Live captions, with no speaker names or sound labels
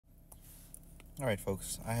Alright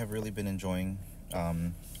folks, I have really been enjoying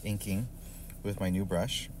inking with my new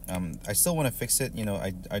brush. I still want to fix it,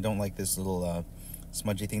 I don't like this little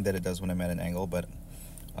smudgy thing that it does when I'm at an angle, but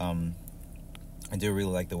I do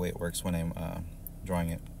really like the way it works when I'm drawing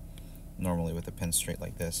it normally with a pen straight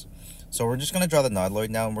like this. So we're just going to draw the Nautiloid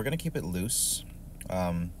now, and we're going to keep it loose.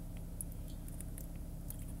 My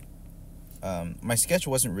sketch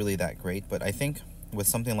wasn't really that great, but I think with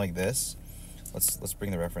something like this, let's bring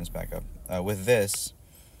the reference back up. With this,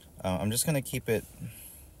 I'm just gonna keep it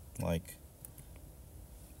like,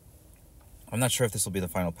 I'm not sure if this will be the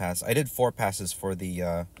final pass. I did 4 passes for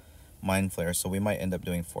the Mind Flare, so we might end up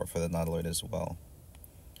doing 4 for the Nautiloid as well.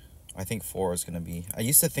 I think 4 is gonna be. I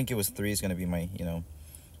used to think it was 3 is gonna be my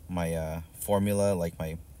my formula, like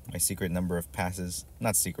my secret number of passes.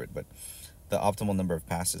 Not secret, but the optimal number of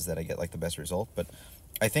passes that I get like the best result. But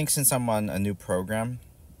I think since I'm on a new program,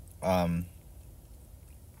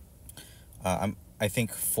 I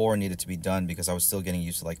think 4 needed to be done because I was still getting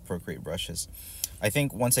used to like Procreate brushes. I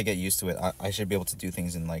think once I get used to it, I should be able to do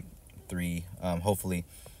things in like 3, hopefully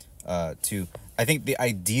 2. I think the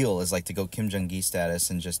ideal is like to go Kim Jong-gi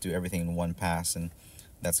status and just do everything in 1 pass, and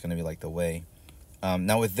that's going to be like the way.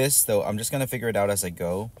 Now with this though, I'm just going to figure it out as I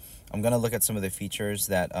go. I'm going to look at some of the features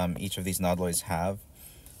that each of these Nautiloids have.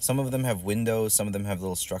 Some of them have windows, some of them have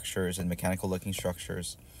little structures and mechanical looking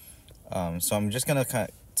structures. So I'm just going to kind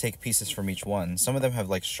of take pieces from each one. Some of them have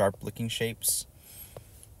like sharp looking shapes.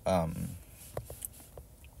 But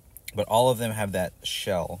all of them have that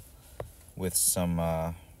shell with some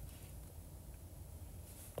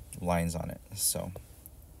lines on it. So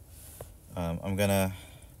I'm going to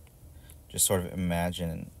just sort of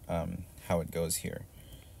imagine how it goes here.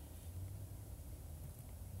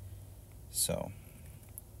 So,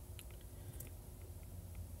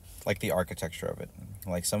 like the architecture of it.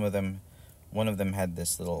 Like some of them, one of them had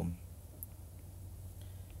this little,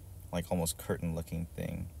 like almost curtain looking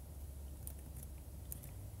thing.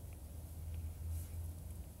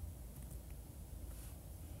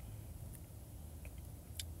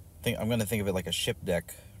 I'm going to think of it like a ship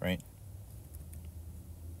deck, right?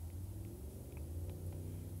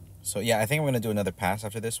 So yeah, I think I'm going to do another pass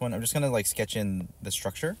after this one. I'm just going to like sketch in the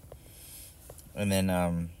structure. And then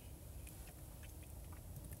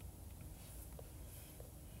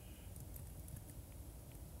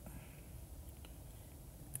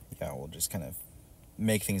yeah, we'll just kind of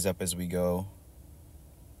make things up as we go.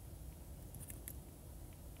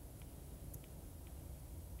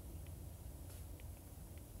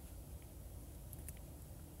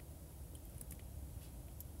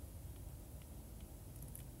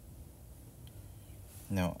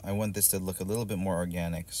 Now, I want this to look a little bit more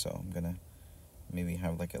organic, so I'm going to maybe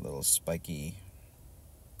have like a little spiky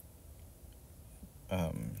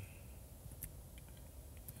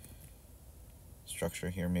structure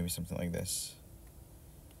here, maybe something like this.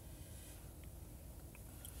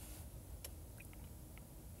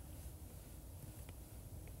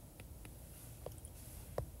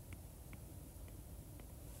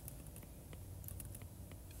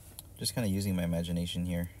 Just kind of using my imagination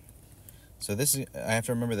here. So this is, I have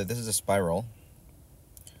to remember that this is a spiral,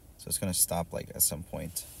 so it's going to stop like at some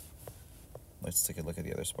point. Let's take a look at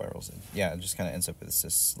the other spirals. Yeah, it just kind of ends up with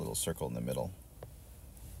this little circle in the middle.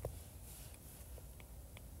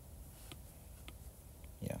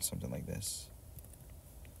 Yeah, something like this.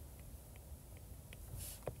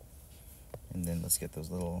 And then let's get those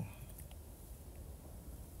little,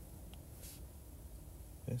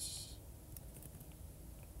 this.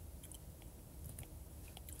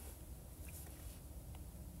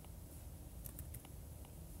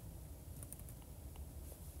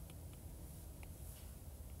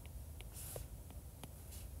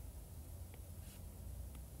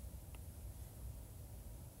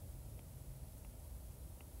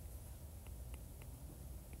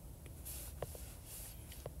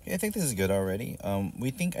 I think this is good already.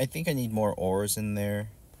 I think I need more ores in there.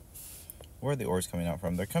 Where are the ores coming out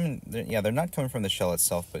from? They're not coming from the shell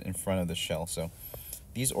itself, but in front of the shell. So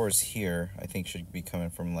these ores here, I think, should be coming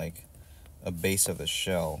from like a base of the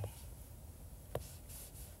shell.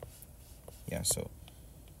 Yeah,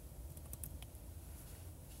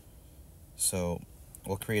 so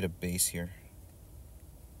we'll create a base here.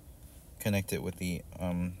 Connect it with the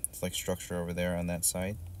like structure over there on that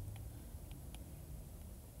side.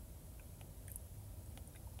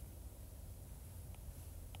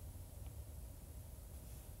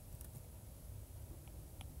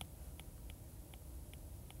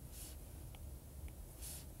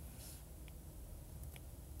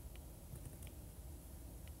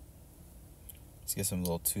 Let's get some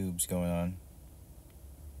little tubes going on.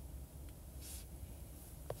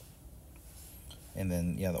 And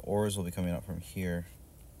then, yeah, the oars will be coming out from here.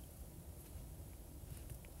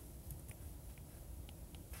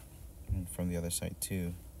 And from the other side,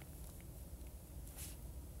 too.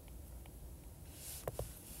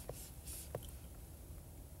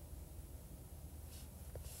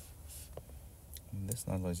 And this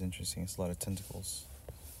Nautiloid is interesting. It's a lot of tentacles.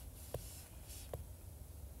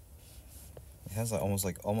 It has like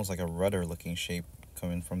almost like a rudder-looking shape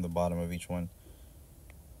coming from the bottom of each one.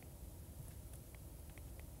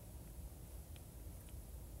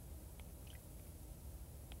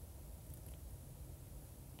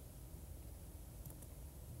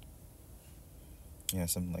 Yeah,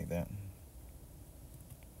 something like that.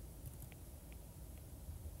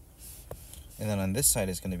 And then on this side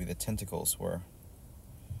is going to be the tentacles, where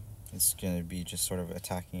it's going to be just sort of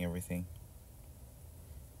attacking everything.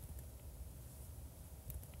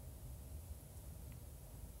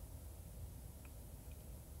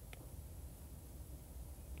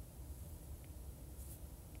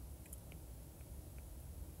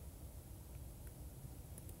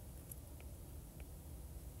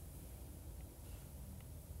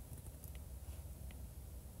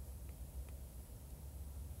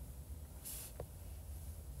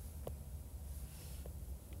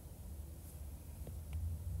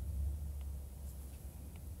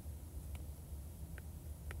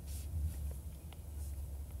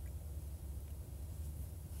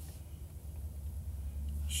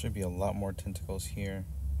 Should be a lot more tentacles here.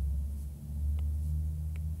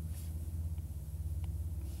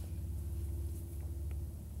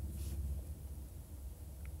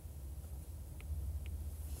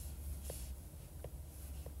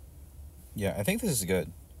 Yeah, I think this is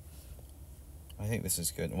good. I think this is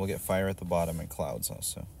good. And we'll get fire at the bottom and clouds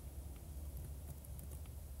also.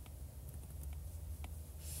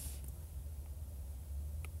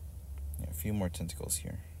 Yeah, a few more tentacles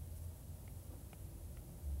here.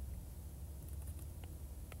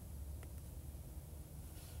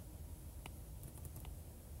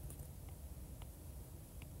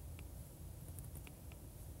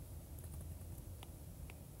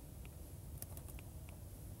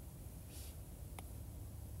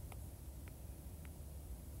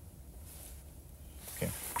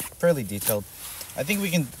 Fairly detailed. I think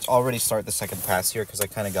we can already start the second pass here because I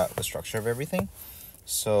kind of got the structure of everything.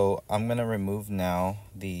 So I'm going to remove now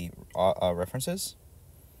the references.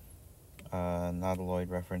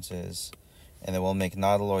 Nautiloid references. And then we'll make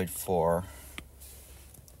Nautiloid 4.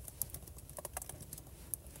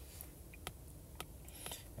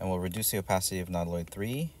 And we'll reduce the opacity of Nautiloid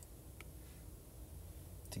 3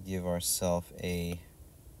 to give ourselves a...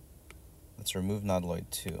 Let's remove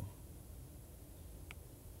Nautiloid 2.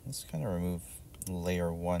 Let's kind of remove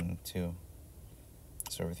layer 1 too,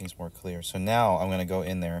 so everything's more clear. So now I'm going to go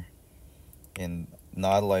in there in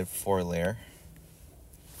Nautiloid 4 layer,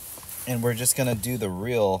 and we're just going to do the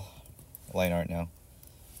real line art now.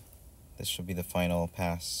 This should be the final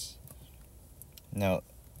pass. Now,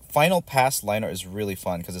 final pass line art is really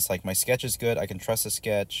fun because it's like my sketch is good, I can trust the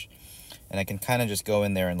sketch, and I can kind of just go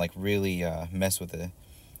in there and like really mess with the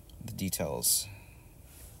details.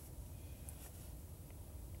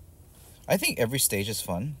 I think every stage is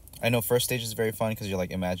fun. I know first stage is very fun because you're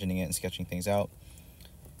like imagining it and sketching things out.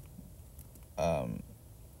 And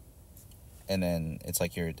then it's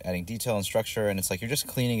like you're adding detail and structure, and it's like you're just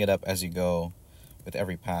cleaning it up as you go with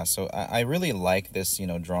every pass. So I really like this, you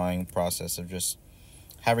know, drawing process of just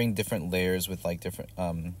having different layers with like different,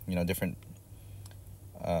 you know, different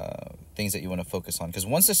things that you want to focus on. Because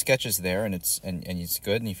once the sketch is there and it's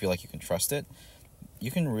good and you feel like you can trust it,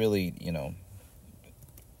 you can really, you know,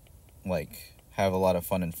 like have a lot of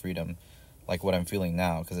fun and freedom, like what I'm feeling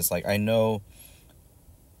now, because it's like I know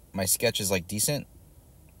my sketch is like decent,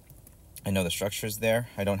 I know the structure is there,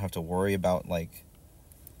 I don't have to worry about like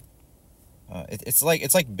it's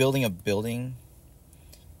like building a building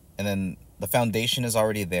and then the foundation is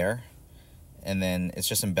already there, and then it's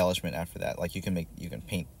just embellishment after that. Like you can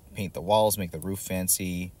paint the walls, make the roof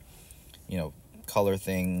fancy, you know, color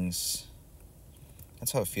things.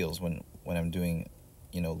 That's how it feels when I'm doing,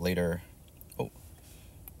 you know, later. Oh,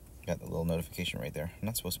 got the little notification right there. I'm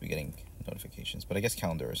not supposed to be getting notifications, but I guess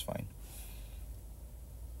calendar is fine.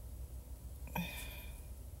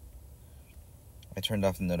 I turned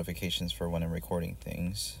off the notifications for when I'm recording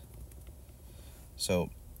things. So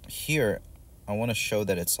here, I want to show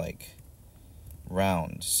that it's like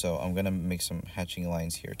round. So I'm going to make some hatching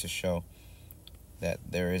lines here to show that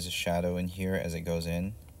there is a shadow in here as it goes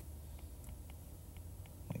in.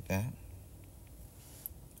 Like that.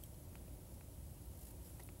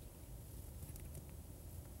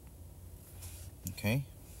 Okay.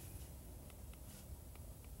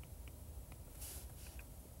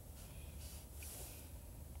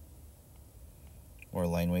 more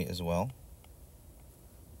line weight as well.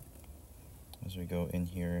 As we go in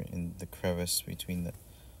here in the crevice between the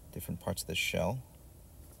different parts of the shell.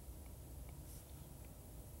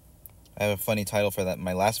 I have a funny title for that.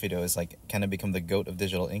 My last video is like, can I become the GOAT of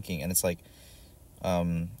digital inking? And it's like,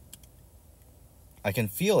 I can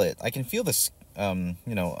feel it. I can feel this,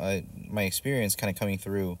 my experience kind of coming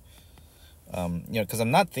through, because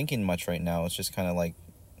I'm not thinking much right now. It's just kind of like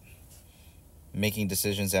making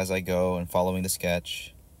decisions as I go and following the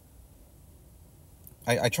sketch.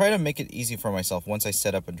 I try to make it easy for myself once I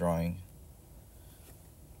set up a drawing.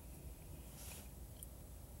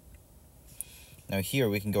 Now here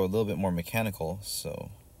we can go a little bit more mechanical, so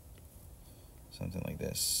something like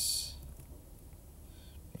this.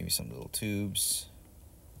 Maybe some little tubes.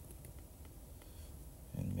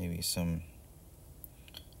 And maybe some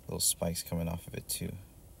little spikes coming off of it too.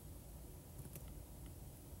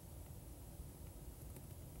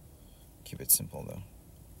 Keep it simple though.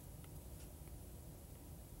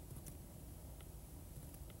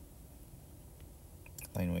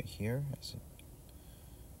 Line weight here as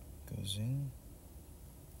it goes in.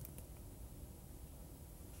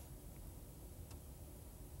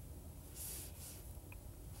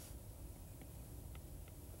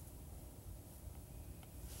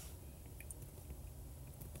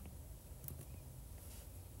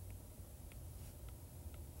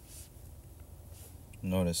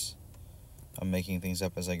 Notice I'm making things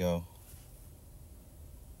up as I go.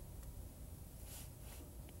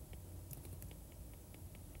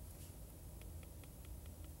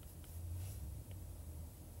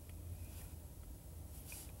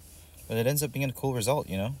 But it ends up being a cool result,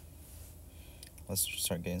 you know? Let's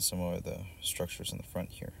start getting some more of the structures in the front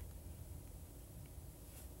here.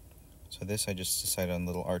 So this, I just decided on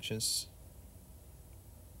little arches.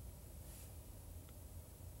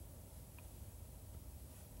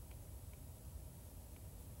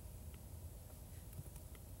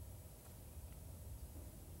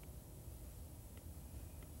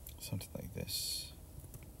 Something like this.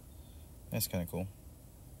 That's kind of cool.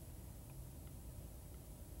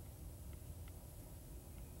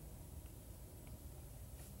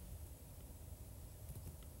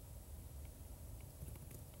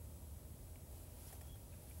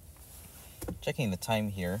 Checking the time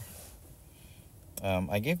here.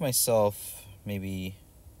 I gave myself maybe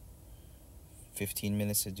 15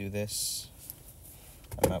 minutes to do this.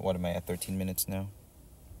 What am I at, 13 minutes now?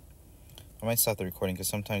 I might stop the recording because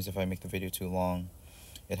sometimes if I make the video too long,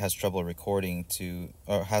 it has trouble uploading to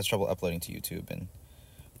YouTube, and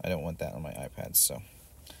I don't want that on my iPad. So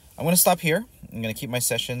I'm going to stop here. I'm going to keep my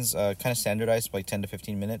sessions kind of standardized by 10 to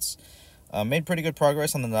 15 minutes. Made pretty good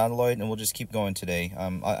progress on the Nautiloid, and we'll just keep going today.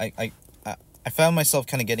 I found myself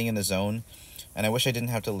kind of getting in the zone, and I wish I didn't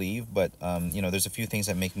have to leave, but there's a few things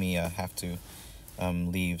that make me have to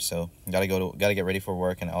leave. So gotta get ready for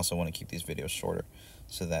work, and I also want to keep these videos shorter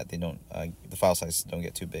so that they don't the file sizes don't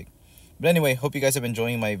get too big. But anyway, hope you guys have been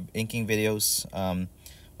enjoying my inking videos.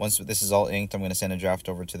 Once this is all inked, I'm going to send a draft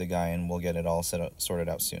over to the guy, and we'll get it all sorted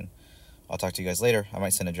out soon. I'll talk to you guys later. I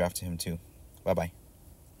might send a draft to him too. Bye bye.